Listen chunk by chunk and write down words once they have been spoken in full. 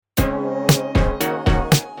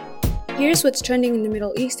Here's what's trending in the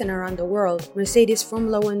Middle East and around the world. Mercedes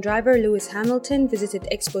Formula One driver Lewis Hamilton visited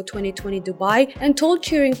Expo 2020 Dubai and told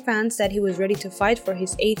cheering fans that he was ready to fight for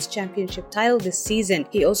his 8th championship title this season.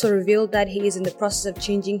 He also revealed that he is in the process of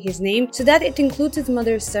changing his name so that it includes his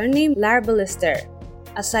mother's surname, Larbalister.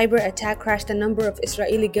 A cyber attack crashed a number of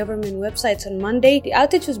Israeli government websites on Monday. The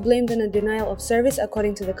outage was blamed on a denial of service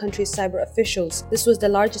according to the country's cyber officials. This was the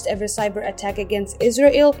largest ever cyber attack against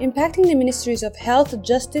Israel, impacting the Ministries of Health,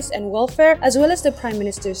 Justice and Welfare, as well as the Prime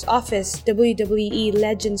Minister's office. WWE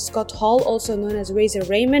legend Scott Hall, also known as Razor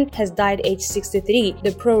Ramon, has died aged 63.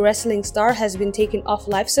 The pro wrestling star has been taken off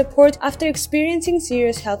life support after experiencing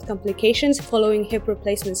serious health complications following hip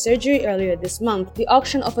replacement surgery earlier this month. The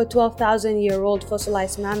auction of a 12,000-year-old fossilized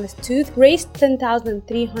mammoth tooth raised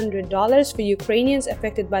 $10,300 for Ukrainians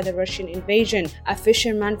affected by the Russian invasion. A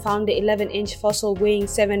fisherman found the 11-inch fossil weighing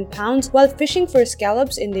 7 pounds while fishing for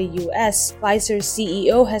scallops in the US. Pfizer's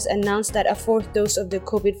CEO has announced that a 4th dose of the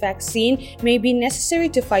COVID vaccine may be necessary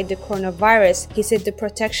to fight the coronavirus. He said the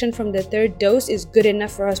protection from the 3rd dose is good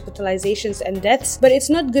enough for hospitalizations and deaths, but it's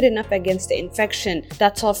not good enough against the infection.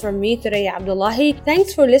 That's all from me, Thuraya Abdullahi.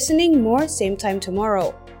 Thanks for listening. More same time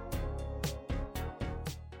tomorrow.